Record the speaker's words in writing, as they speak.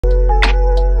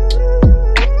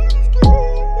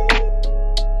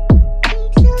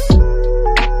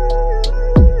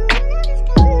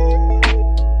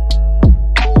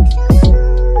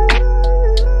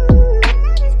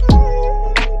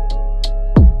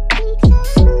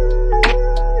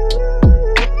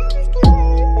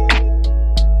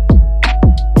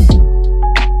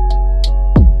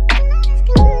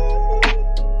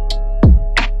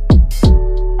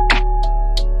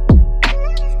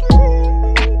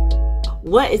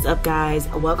What is up, guys?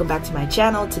 Welcome back to my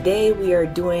channel. Today we are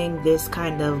doing this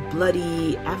kind of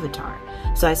bloody avatar.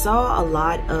 So I saw a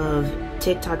lot of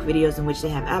TikTok videos in which they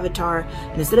have avatar,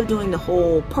 and instead of doing the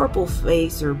whole purple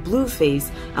face or blue face,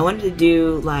 I wanted to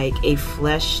do like a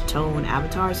flesh tone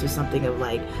avatar, so something of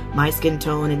like my skin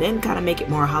tone, and then kind of make it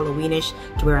more Halloweenish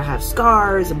to where I have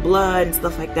scars and blood and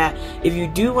stuff like that. If you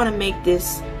do want to make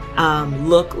this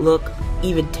look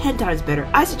even 10 times better,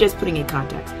 I suggest putting in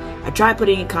contacts. I tried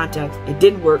putting in contacts, it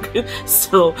didn't work.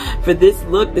 So for this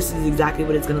look, this is exactly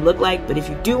what it's going to look like. But if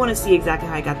you do want to see exactly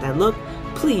how I got that look,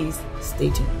 please stay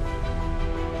tuned.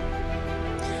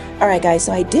 Alright guys,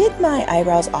 so I did my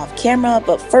eyebrows off camera,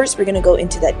 but first we're going to go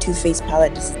into that Too Faced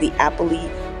palette. This is the Appley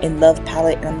in Love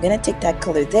palette, and I'm going to take that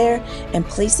color there and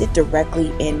place it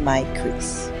directly in my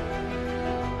crease.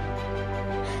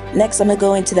 Next, I'm going to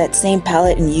go into that same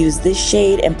palette and use this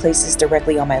shade and place this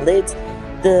directly on my lids.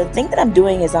 The thing that I'm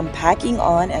doing is I'm packing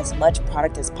on as much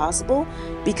product as possible,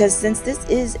 because since this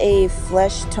is a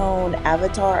flesh tone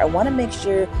avatar, I want to make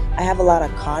sure I have a lot of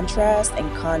contrast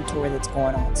and contour that's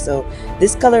going on. So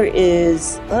this color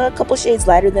is a couple shades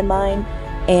lighter than mine,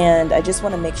 and I just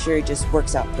want to make sure it just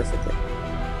works out perfectly.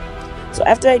 So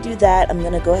after I do that, I'm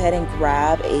going to go ahead and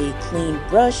grab a clean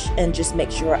brush and just make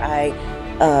sure I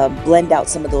blend out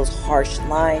some of those harsh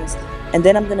lines. And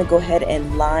then I'm going to go ahead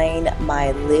and line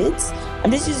my lids.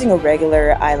 I'm just using a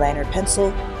regular eyeliner pencil.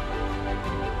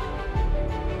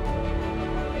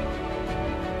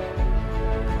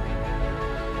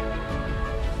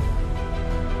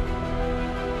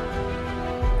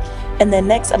 And then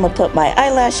next I'm going to put my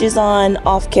eyelashes on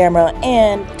off camera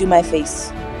and do my face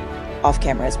off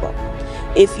camera as well.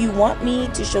 If you want me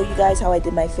to show you guys how I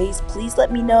did my face, please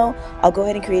let me know. I'll go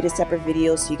ahead and create a separate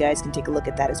video so you guys can take a look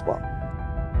at that as well.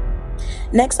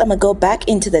 Next, I'm going to go back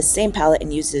into the same palette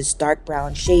and use this dark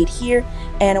brown shade here.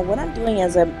 And what I'm doing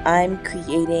is I'm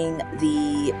creating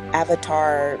the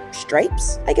avatar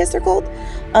stripes, I guess they're called.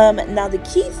 Now, the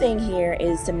key thing here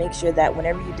is to make sure that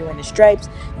whenever you're doing the stripes,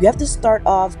 you have to start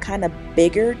off kind of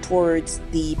bigger towards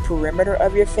the perimeter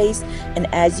of your face. And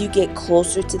as you get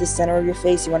closer to the center of your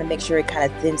face, you want to make sure it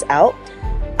kind of thins out.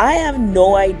 I have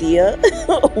no idea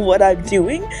what I'm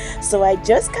doing, so I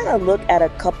just kind of look at a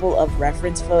couple of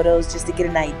reference photos just to get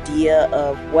an idea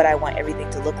of what I want everything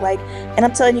to look like. And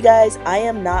I'm telling you guys, I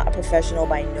am not a professional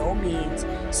by no means,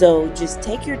 so just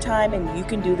take your time and you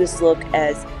can do this look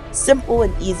as simple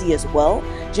and easy as well.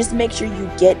 Just make sure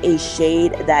you get a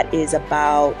shade that is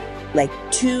about like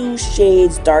 2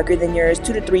 shades darker than yours,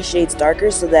 2 to 3 shades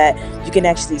darker, so that you can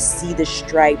actually see the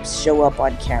stripes show up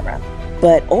on camera.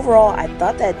 But overall, I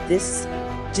thought that this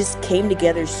just came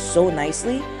together so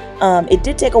nicely. It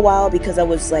did take a while because I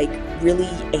was like really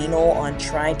anal on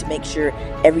trying to make sure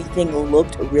everything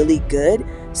looked really good.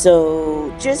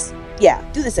 So just, yeah,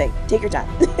 do the same. Take your time.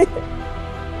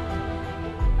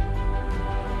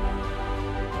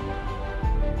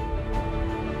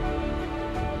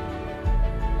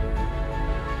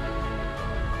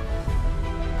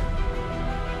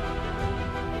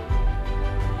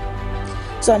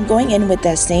 So I'm going in with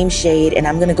that same shade, and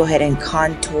I'm going to go ahead and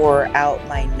contour out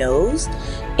my nose,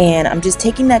 and I'm just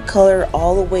taking that color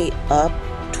all the way up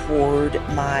toward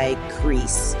my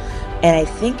crease, and I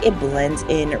think it blends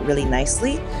in really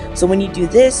nicely. So when you do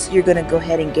this, you're going to go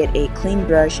ahead and get a clean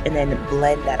brush and then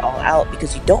blend that all out,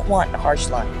 because you don't want harsh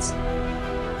lines.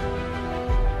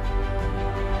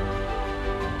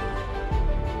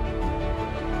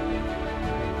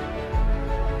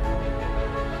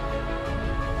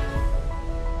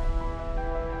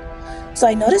 So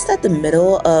I noticed that the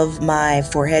middle of my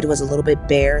forehead was a little bit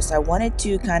bare, so I wanted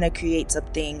to kind of create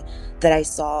something that I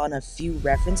saw in a few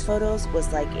reference photos,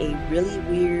 was like a really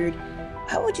weird,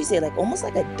 how would you say, like almost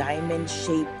like a diamond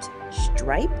shaped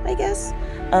stripe, I guess.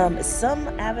 Some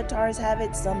avatars have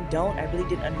it, some don't. I really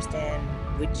didn't understand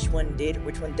which one did,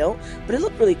 which one don't, but it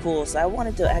looked really cool, so I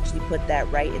wanted to actually put that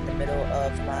right in the middle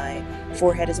of my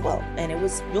forehead as well. And it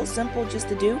was real simple just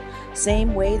to do.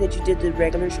 Same way that you did the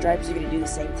regular stripes, you're going to do the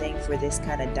same thing for this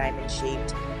kind of diamond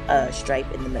shaped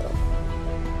stripe in the middle.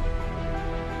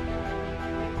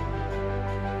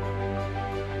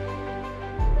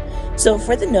 So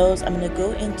for the nose, I'm going to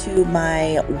go into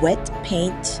my wet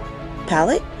paint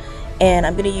palette, and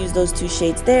I'm going to use those 2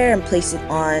 shades there and place it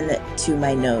on to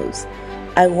my nose.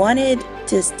 I wanted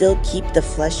to still keep the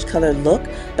flesh color look,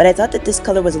 but I thought that this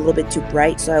color was a little bit too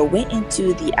bright, so I went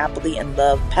into the Appley in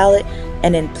Love palette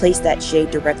and then placed that shade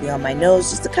directly on my nose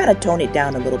just to kind of tone it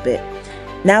down a little bit.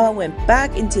 Now I went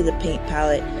back into the paint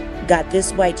palette, got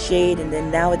this white shade, and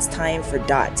then now it's time for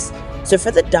dots. So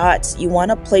for the dots, you want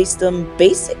to place them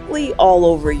basically all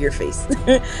over your face.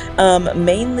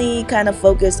 Mainly kind of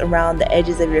focused around the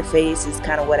edges of your face is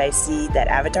kind of what I see that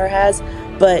Avatar has.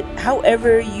 But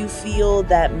however you feel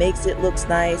that makes it looks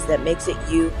nice, that makes it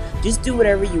you, just do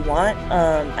whatever you want.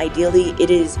 Ideally, it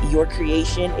is your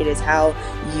creation. It is how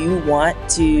you want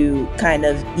to kind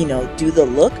of, do the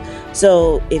look.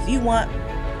 So if you want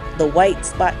the white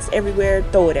spots everywhere,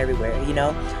 throw it everywhere,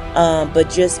 but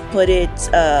just put it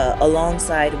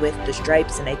alongside with the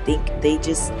stripes, and I think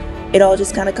it all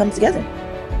just kind of comes together.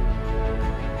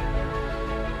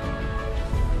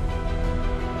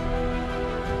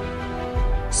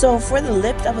 So for the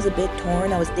lips, I was a bit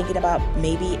torn. I was thinking about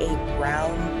maybe a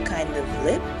brown kind of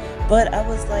lip, but I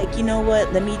was like, you know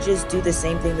what, let me just do the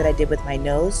same thing that I did with my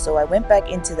nose. So I went back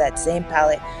into that same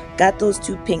palette, got those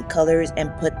two pink colors,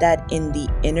 and put that in the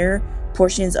inner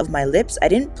portions of my lips. I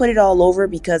didn't put it all over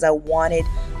because I wanted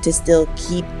to still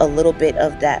keep a little bit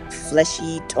of that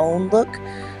fleshy tone look.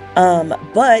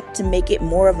 But to make it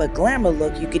more of a glamour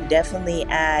look, you could definitely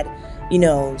add,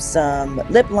 some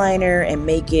lip liner and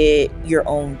make it your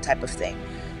own type of thing.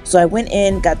 So I went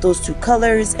in, got those two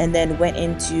colors, and then went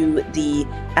into the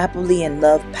Happily in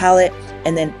Love palette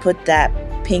and then put that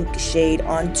pink shade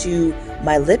onto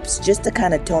my lips just to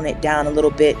kind of tone it down a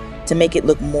little bit to make it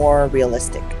look more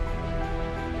realistic.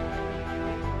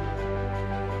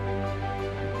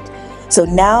 So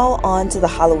now on to the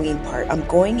Halloween part. I'm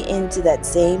going into that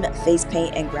same face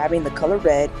paint and grabbing the color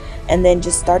red and then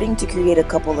just starting to create a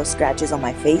couple of scratches on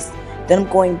my face. Then I'm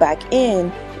going back in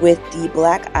with the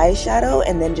black eyeshadow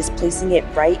and then just placing it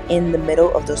right in the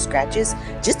middle of those scratches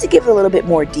just to give it a little bit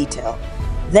more detail.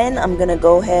 Then I'm going to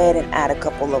go ahead and add a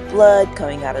couple of blood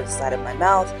coming out of the side of my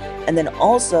mouth and then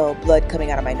also blood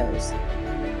coming out of my nose.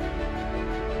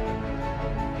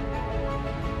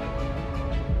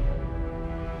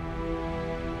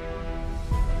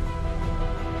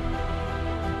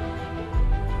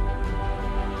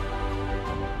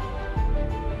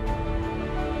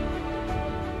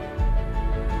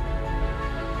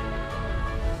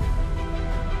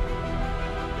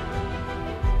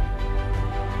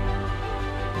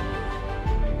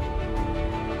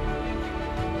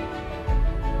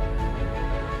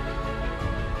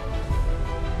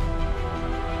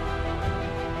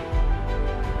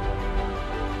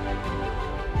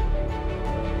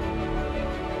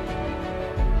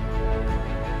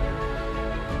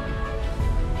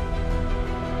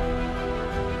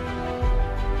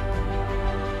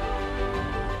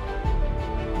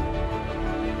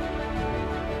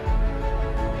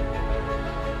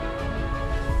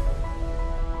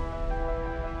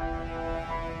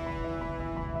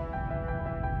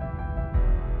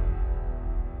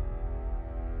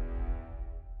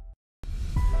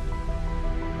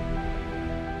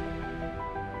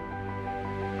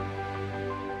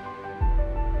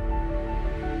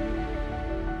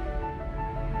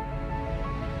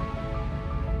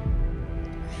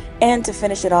 And to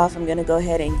finish it off, I'm going to go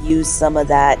ahead and use some of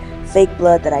that fake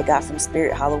blood that I got from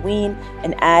Spirit Halloween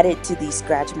and add it to these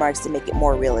scratch marks to make it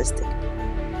more realistic.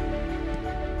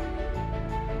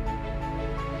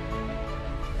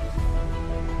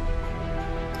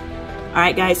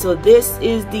 Alright guys, so this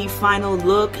is the final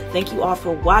look. Thank you all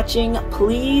for watching.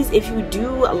 Please, if you do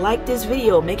like this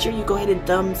video, make sure you go ahead and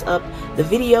thumbs up the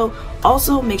video.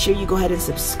 Also, make sure you go ahead and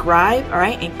subscribe,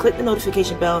 alright, and click the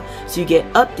notification bell so you get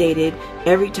updated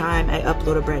every time I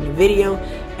upload a brand new video.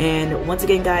 And once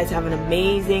again guys, have an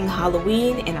amazing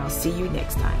Halloween and I'll see you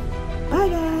next time. Bye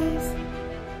guys!